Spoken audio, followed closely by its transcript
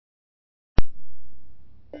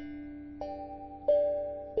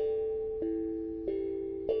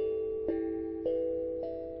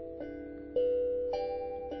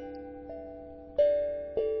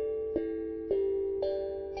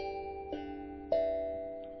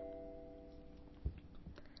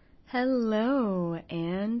Hello,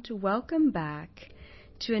 and welcome back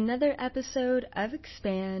to another episode of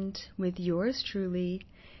Expand with yours truly,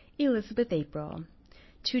 Elizabeth April.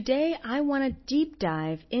 Today, I want to deep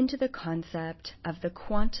dive into the concept of the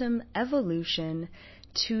quantum evolution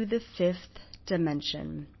to the fifth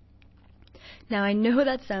dimension. Now, I know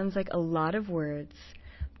that sounds like a lot of words,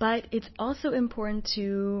 but it's also important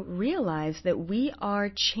to realize that we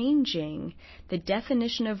are changing the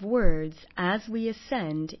definition of words as we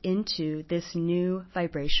ascend into this new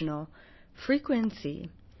vibrational frequency.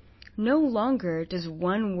 No longer does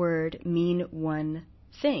one word mean one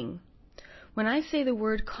thing. When I say the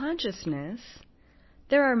word consciousness,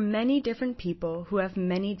 there are many different people who have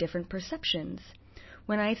many different perceptions.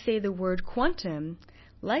 When I say the word quantum,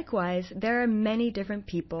 likewise, there are many different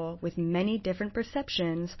people with many different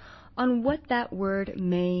perceptions on what that word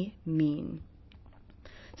may mean.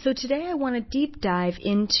 So today I want to deep dive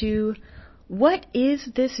into what is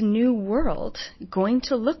this new world going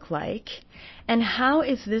to look like, and how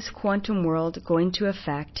is this quantum world going to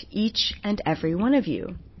affect each and every one of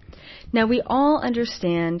you. Now, we all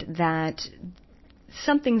understand that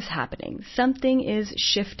something's happening. Something is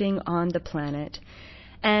shifting on the planet.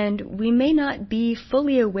 And we may not be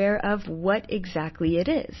fully aware of what exactly it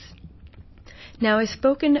is. Now, I've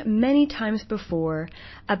spoken many times before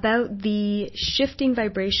about the shifting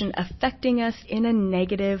vibration affecting us in a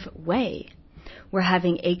negative way. We're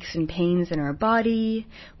having aches and pains in our body.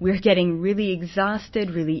 We're getting really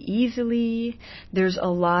exhausted really easily. There's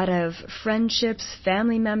a lot of friendships,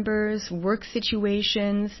 family members, work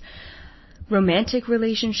situations, romantic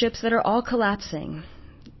relationships that are all collapsing.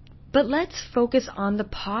 But let's focus on the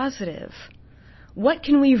positive. What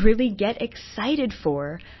can we really get excited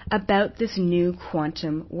for about this new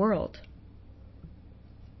quantum world?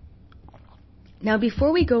 Now,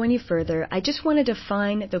 before we go any further, I just want to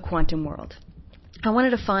define the quantum world. I want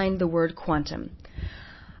to define the word quantum.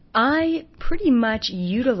 I pretty much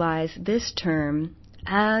utilize this term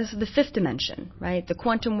as the fifth dimension, right? The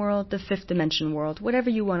quantum world, the fifth dimension world, whatever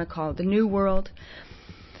you want to call it, the new world.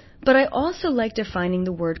 But I also like defining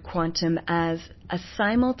the word quantum as a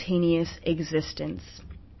simultaneous existence.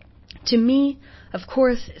 To me, of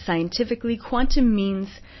course, scientifically, quantum means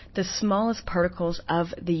the smallest particles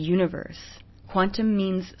of the universe. Quantum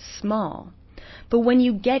means small. But when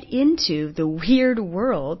you get into the weird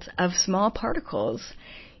world of small particles,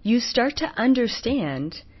 you start to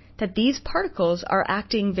understand that these particles are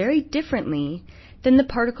acting very differently than the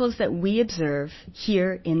particles that we observe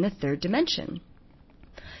here in the third dimension.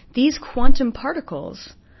 These quantum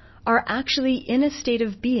particles are actually in a state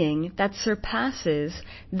of being that surpasses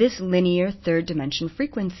this linear third dimension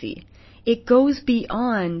frequency. It goes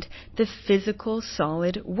beyond the physical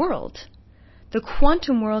solid world. The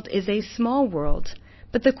quantum world is a small world,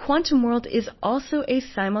 but the quantum world is also a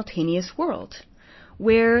simultaneous world,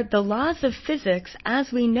 where the laws of physics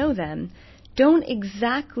as we know them don't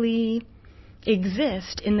exactly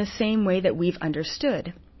exist in the same way that we've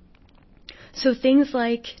understood. So things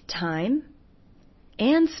like time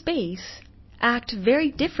and space act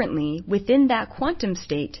very differently within that quantum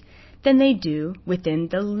state than they do within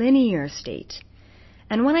the linear state.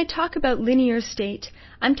 And when I talk about linear state,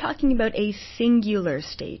 I'm talking about a singular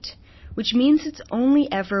state, which means it's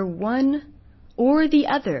only ever one or the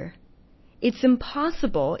other. It's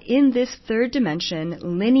impossible in this third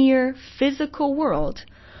dimension, linear, physical world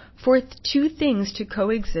for two things to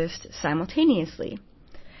coexist simultaneously.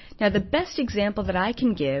 Now, the best example that I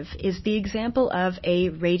can give is the example of a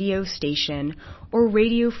radio station or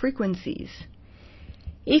radio frequencies.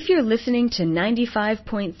 If you're listening to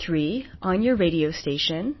 95.3 on your radio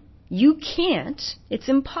station, it's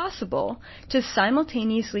impossible to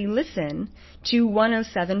simultaneously listen to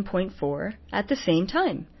 107.4 at the same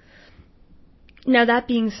time. Now, that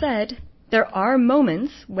being said, there are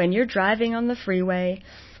moments when you're driving on the freeway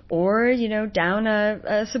or, down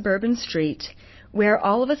a suburban street where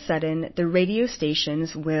all of a sudden the radio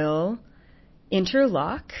stations will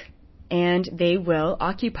interlock and they will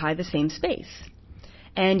occupy the same space.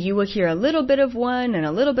 And you will hear a little bit of one and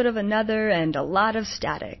a little bit of another and a lot of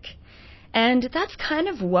static. And that's kind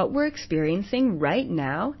of what we're experiencing right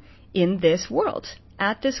now in this world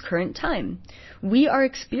at this current time. We are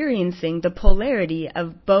experiencing the polarity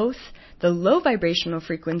of both the low vibrational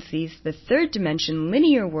frequencies, the third dimension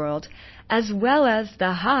linear world, as well as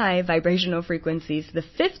the high vibrational frequencies, the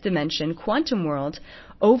fifth dimension quantum world,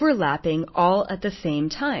 overlapping all at the same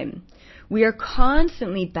time. We are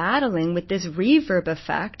constantly battling with this reverb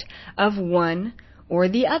effect of one or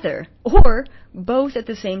the other, or both at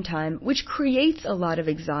the same time, which creates a lot of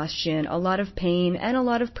exhaustion, a lot of pain, and a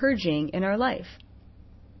lot of purging in our life.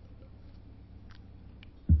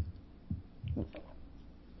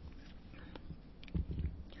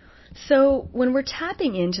 So when we're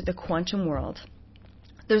tapping into the quantum world,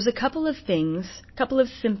 there's a couple of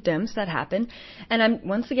symptoms that happen. And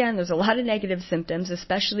once again, there's a lot of negative symptoms,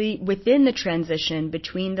 especially within the transition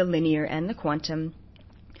between the linear and the quantum.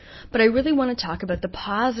 But I really want to talk about the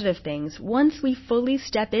positive things. Once we fully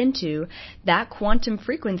step into that quantum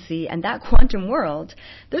frequency and that quantum world,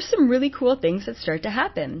 there's some really cool things that start to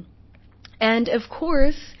happen. And of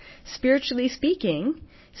course, spiritually speaking,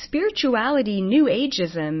 spirituality, New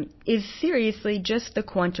Ageism, is seriously just the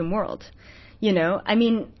quantum world.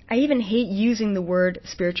 I even hate using the word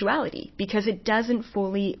spirituality because it doesn't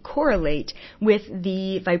fully correlate with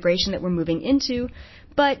the vibration that we're moving into.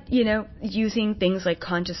 But, using things like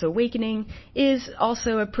conscious awakening is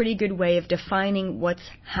also a pretty good way of defining what's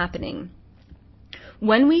happening.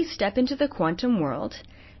 When we step into the quantum world,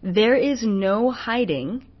 there is no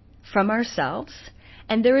hiding from ourselves,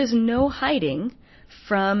 and there is no hiding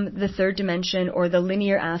from the third dimension or the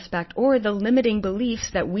linear aspect or the limiting beliefs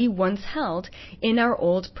that we once held in our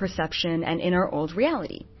old perception and in our old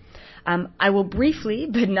reality. I will briefly,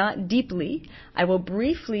 but not deeply,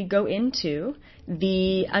 go into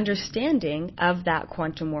the understanding of that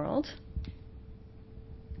quantum world.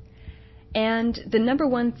 And the number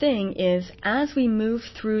one thing is, as we move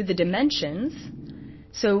through the dimensions,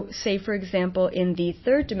 so say for example in the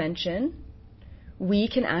third dimension, we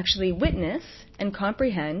can actually witness and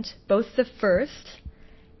comprehend both the first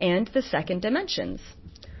and the second dimensions.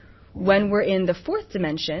 When we're in the fourth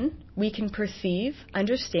dimension, we can perceive,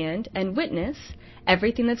 understand, and witness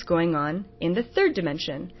everything that's going on in the third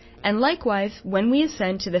dimension. And likewise, when we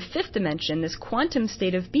ascend to the fifth dimension, this quantum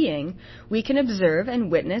state of being, we can observe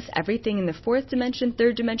and witness everything in the fourth dimension,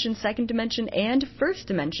 third dimension, second dimension, and first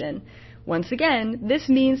dimension. Once again, this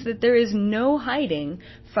means that there is no hiding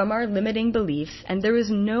from our limiting beliefs, and there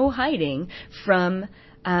is no hiding from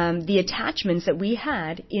the attachments that we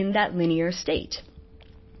had in that linear state.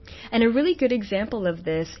 And a really good example of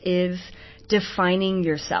this is defining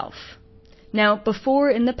yourself. Now,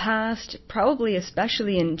 before in the past, probably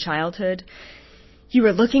especially in childhood, you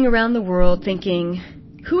were looking around the world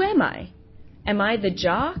thinking, who am I? Am I the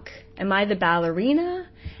jock? Am I the ballerina?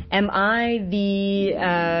 Am I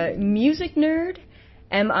the music nerd?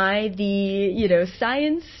 Am I the,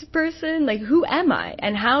 science person? Like, who am I?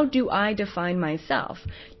 And how do I define myself?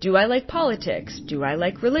 Do I like politics? Do I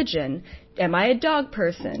like religion? Am I a dog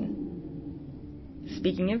person?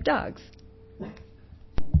 Speaking of dogs.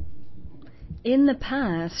 In the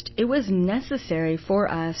past, it was necessary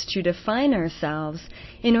for us to define ourselves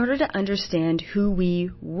in order to understand who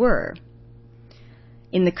we were.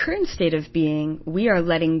 In the current state of being, we are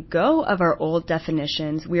letting go of our old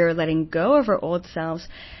definitions, we are letting go of our old selves,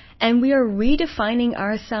 and we are redefining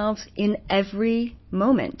ourselves in every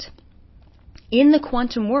moment. In the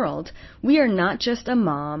quantum world, we are not just a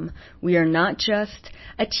mom, we are not just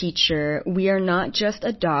a teacher, we are not just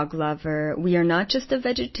a dog lover, we are not just a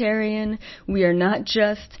vegetarian, we are not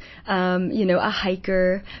just, a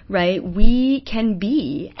hiker, right? We can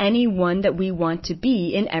be anyone that we want to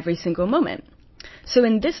be in every single moment. So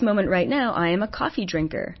in this moment right now, I am a coffee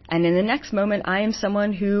drinker. And in the next moment, I am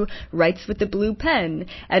someone who writes with the blue pen.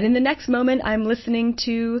 And in the next moment, I'm listening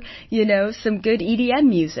to, some good EDM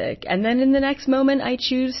music. And then in the next moment, I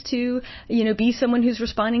choose to, be someone who's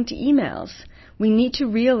responding to emails. We need to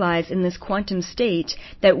realize in this quantum state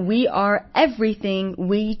that we are everything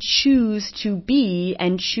we choose to be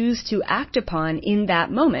and choose to act upon in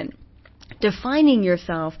that moment. Defining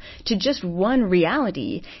yourself to just one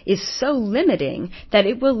reality is so limiting that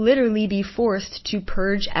it will literally be forced to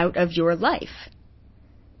purge out of your life.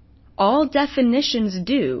 All definitions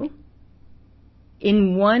do,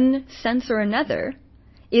 in one sense or another,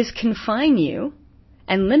 is confine you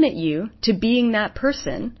and limit you to being that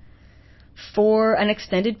person for an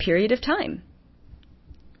extended period of time.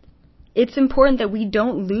 It's important that we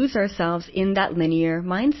don't lose ourselves in that linear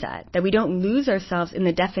mindset, that we don't lose ourselves in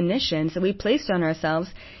the definitions that we placed on ourselves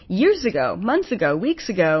years ago, months ago, weeks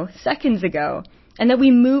ago, seconds ago, and that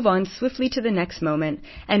we move on swiftly to the next moment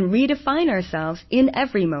and redefine ourselves in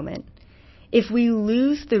every moment. If we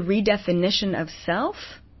lose the redefinition of self,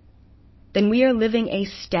 then we are living a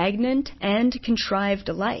stagnant and contrived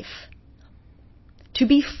life. To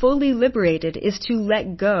be fully liberated is to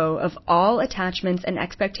let go of all attachments and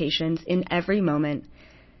expectations in every moment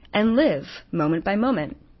and live moment by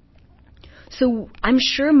moment. So I'm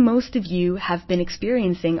sure most of you have been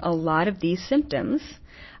experiencing a lot of these symptoms.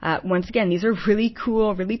 Once again, these are really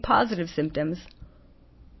cool, really positive symptoms.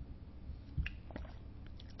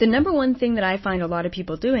 The number one thing that I find a lot of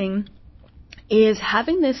people doing is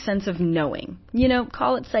having this sense of knowing.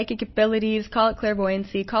 Call it psychic abilities, call it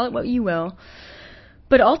clairvoyancy, call it what you will.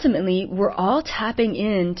 But ultimately, we're all tapping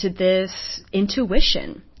into this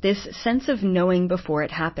intuition, this sense of knowing before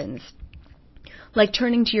it happens. Like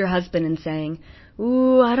turning to your husband and saying,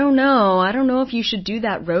 "Ooh, I don't know. I don't know if you should do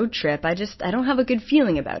that road trip. I don't have a good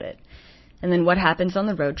feeling about it." And then what happens on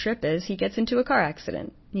the road trip is he gets into a car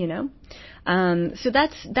accident, So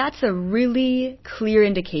that's a really clear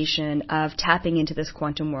indication of tapping into this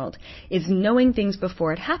quantum world, is knowing things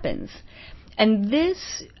before it happens. And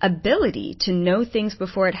this ability to know things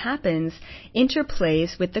before it happens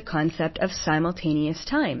interplays with the concept of simultaneous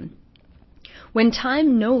time. When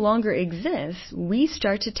time no longer exists, we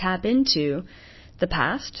start to tap into the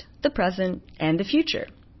past, the present, and the future.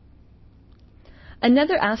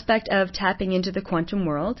 Another aspect of tapping into the quantum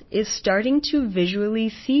world is starting to visually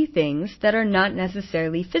see things that are not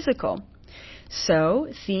necessarily physical. So,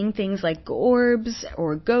 seeing things like orbs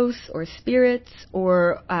or ghosts or spirits or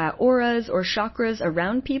auras or chakras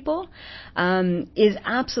around people is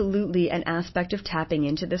absolutely an aspect of tapping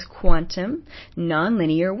into this quantum,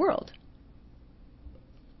 non-linear world.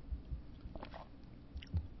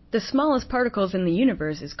 The smallest particles in the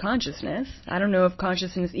universe is consciousness. I don't know if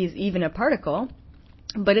consciousness is even a particle,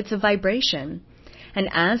 but it's a vibration. And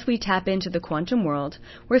as we tap into the quantum world,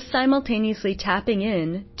 we're simultaneously tapping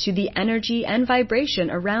in to the energy and vibration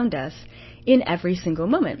around us in every single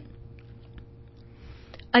moment.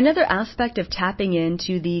 Another aspect of tapping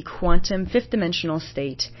into the quantum fifth dimensional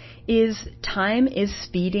state is time is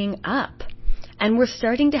speeding up. And we're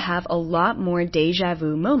starting to have a lot more deja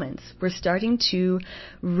vu moments. We're starting to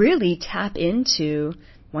really tap into,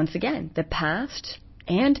 once again, the past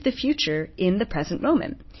and the future in the present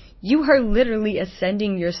moment. You are literally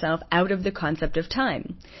ascending yourself out of the concept of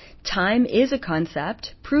time. Time is a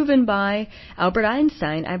concept proven by Albert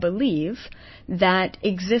Einstein, I believe, that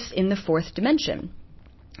exists in the fourth dimension.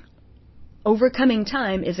 Overcoming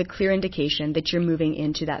time is a clear indication that you're moving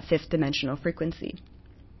into that fifth dimensional frequency.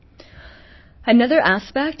 Another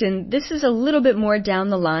aspect, and this is a little bit more down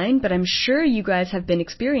the line, but I'm sure you guys have been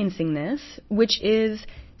experiencing this, which is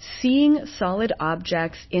seeing solid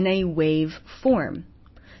objects in a wave form.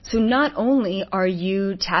 So not only are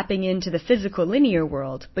you tapping into the physical linear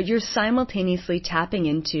world, but you're simultaneously tapping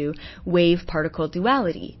into wave-particle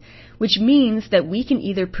duality, which means that we can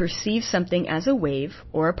either perceive something as a wave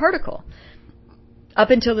or a particle. Up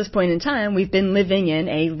until this point in time, we've been living in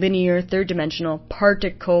a linear third-dimensional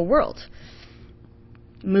particle world.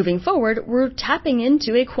 Moving forward, we're tapping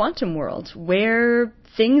into a quantum world where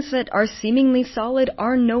things that are seemingly solid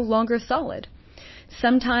are no longer solid.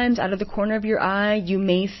 Sometimes out of the corner of your eye, you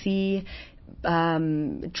may see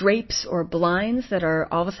drapes or blinds that are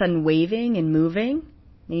all of a sudden waving and moving.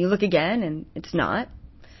 And you look again and it's not.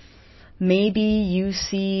 Maybe you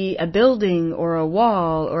see a building or a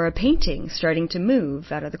wall or a painting starting to move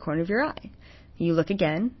out of the corner of your eye. You look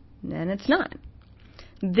again and it's not.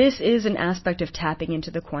 This is an aspect of tapping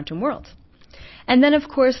into the quantum world. And then, of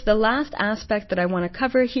course, the last aspect that I want to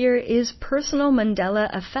cover here is personal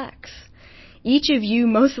Mandela effects. Each of you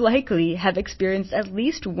most likely have experienced at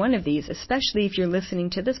least one of these, especially if you're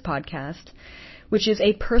listening to this podcast, which is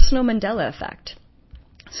a personal Mandela effect.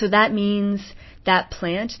 So that means that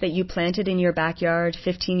plant that you planted in your backyard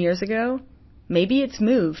 15 years ago, maybe it's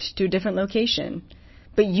moved to a different location,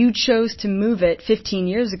 but you chose to move it 15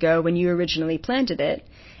 years ago when you originally planted it,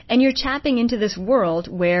 and you're tapping into this world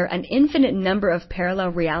where an infinite number of parallel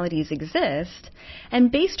realities exist,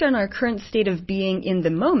 and based on our current state of being in the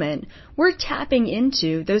moment, we're tapping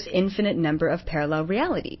into those infinite number of parallel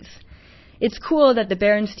realities. It's cool that the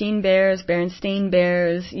Berenstain Bears,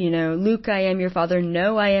 Luke, I am your father,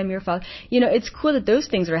 no, I am your father. It's cool that those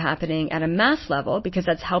things are happening at a mass level because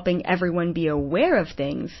that's helping everyone be aware of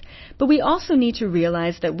things. But we also need to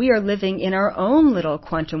realize that we are living in our own little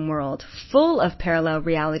quantum world full of parallel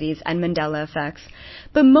realities and Mandela effects.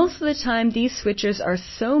 But most of the time, these switches are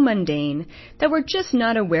so mundane that we're just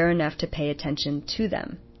not aware enough to pay attention to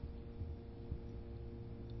them.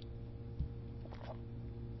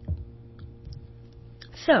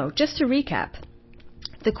 So, just to recap,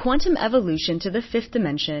 the quantum evolution to the fifth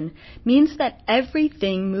dimension means that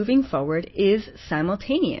everything moving forward is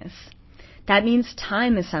simultaneous. That means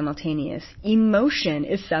time is simultaneous. Emotion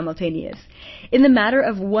is simultaneous. In the matter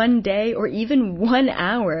of one day or even 1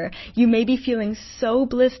 hour, you may be feeling so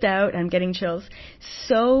blissed out, I'm getting chills,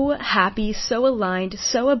 so happy, so aligned,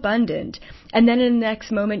 so abundant, and then in the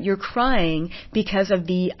next moment you're crying because of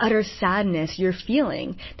the utter sadness you're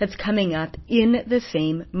feeling that's coming up in the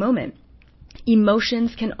same moment.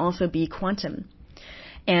 Emotions can also be quantum.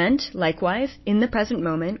 And likewise, in the present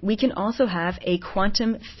moment, we can also have a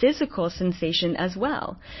quantum physical sensation as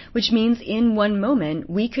well, which means in one moment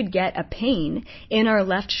we could get a pain in our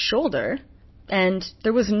left shoulder, and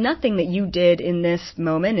there was nothing that you did in this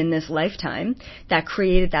moment, in this lifetime, that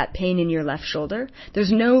created that pain in your left shoulder.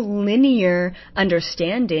 There's no linear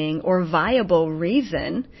understanding or viable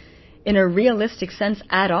reason in a realistic sense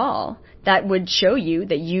at all that would show you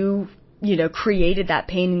that you created that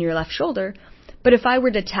pain in your left shoulder. But if I were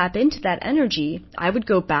to tap into that energy, I would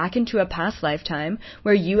go back into a past lifetime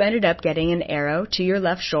where you ended up getting an arrow to your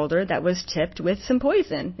left shoulder that was tipped with some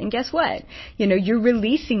poison. And guess what? You're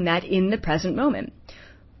releasing that in the present moment.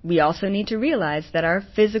 We also need to realize that our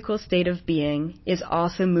physical state of being is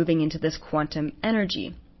also moving into this quantum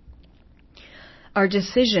energy. Our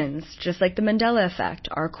decisions, just like the Mandela effect,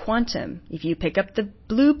 are quantum. If you pick up the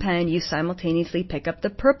blue pen, you simultaneously pick up the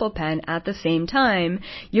purple pen at the same time.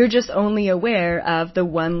 You're just only aware of the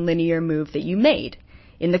one linear move that you made.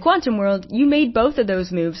 In the quantum world, you made both of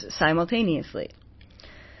those moves simultaneously.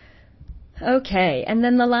 Okay, and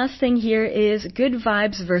then the last thing here is good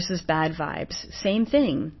vibes versus bad vibes. Same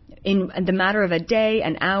thing. In the matter of a day,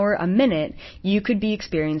 an hour, a minute, you could be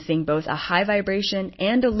experiencing both a high vibration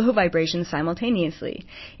and a low vibration simultaneously.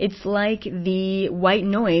 It's like the white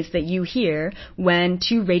noise that you hear when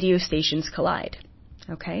two radio stations collide.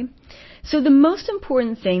 Okay? So the most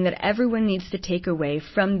important thing that everyone needs to take away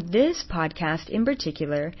from this podcast in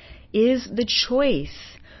particular is the choice.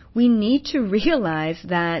 We need to realize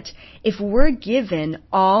that if we're given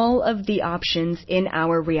all of the options in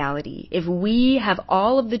our reality, if we have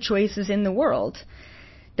all of the choices in the world,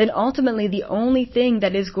 then ultimately the only thing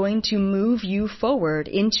that is going to move you forward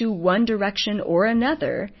into one direction or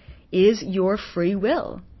another is your free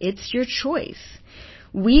will. It's your choice.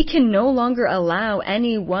 We can no longer allow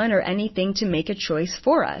anyone or anything to make a choice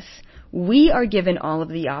for us. We are given all of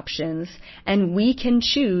the options, and we can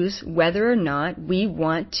choose whether or not we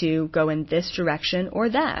want to go in this direction or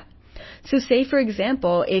that. So say, for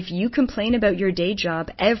example, if you complain about your day job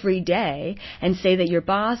every day and say that your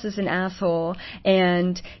boss is an asshole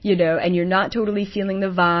and you're not totally feeling the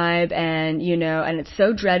vibe and it's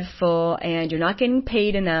so dreadful and you're not getting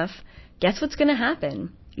paid enough, guess what's going to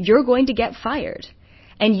happen? You're going to get fired.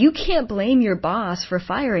 And you can't blame your boss for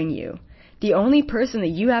firing you. The only person that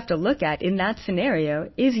you have to look at in that scenario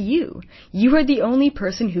is you. You are the only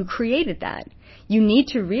person who created that. You need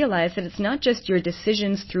to realize that it's not just your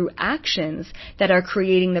decisions through actions that are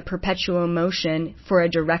creating the perpetual motion for a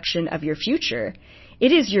direction of your future.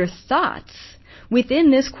 It is your thoughts within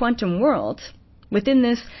this quantum world, within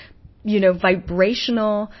this,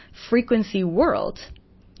 vibrational frequency world.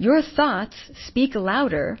 Your thoughts speak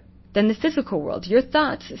louder than the physical world. Your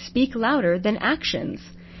thoughts speak louder than actions.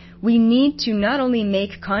 We need to not only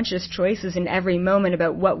make conscious choices in every moment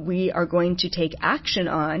about what we are going to take action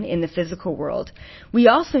on in the physical world, we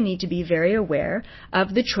also need to be very aware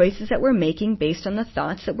of the choices that we're making based on the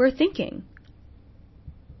thoughts that we're thinking.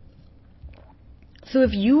 So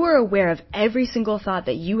if you were aware of every single thought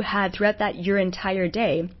that you had throughout your entire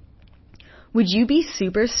day, would you be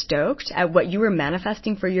super stoked at what you were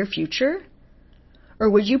manifesting for your future? Or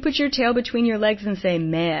would you put your tail between your legs and say,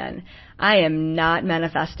 man, I am not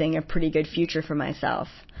manifesting a pretty good future for myself.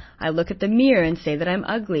 I look at the mirror and say that I'm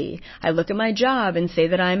ugly. I look at my job and say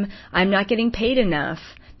that I'm not getting paid enough,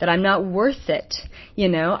 that I'm not worth it.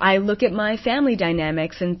 I look at my family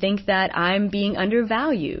dynamics and think that I'm being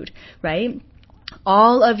undervalued, right?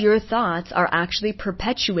 All of your thoughts are actually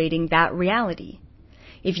perpetuating that reality.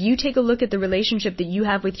 If you take a look at the relationship that you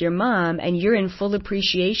have with your mom and you're in full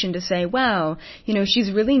appreciation to say, wow,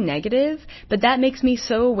 she's really negative, but that makes me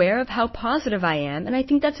so aware of how positive I am, and I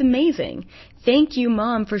think that's amazing. Thank you,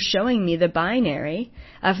 Mom, for showing me the binary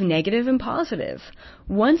of negative and positive.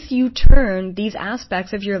 Once you turn these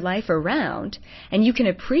aspects of your life around and you can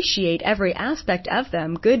appreciate every aspect of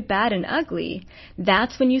them, good, bad, and ugly,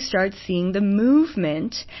 that's when you start seeing the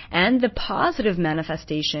movement and the positive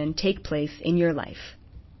manifestation take place in your life.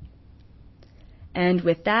 And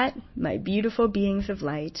with that, my beautiful beings of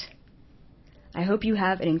light, I hope you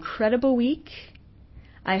have an incredible week.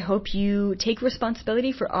 I hope you take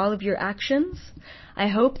responsibility for all of your actions. I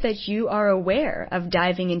hope that you are aware of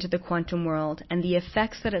diving into the quantum world and the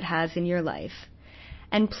effects that it has in your life.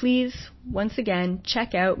 And please, once again,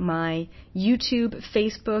 check out my YouTube,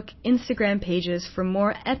 Facebook, Instagram pages for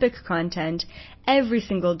more epic content every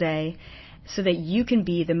single day so that you can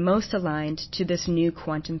be the most aligned to this new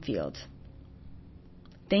quantum field.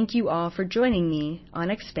 Thank you all for joining me on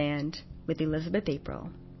Expand with Elizabeth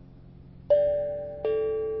April.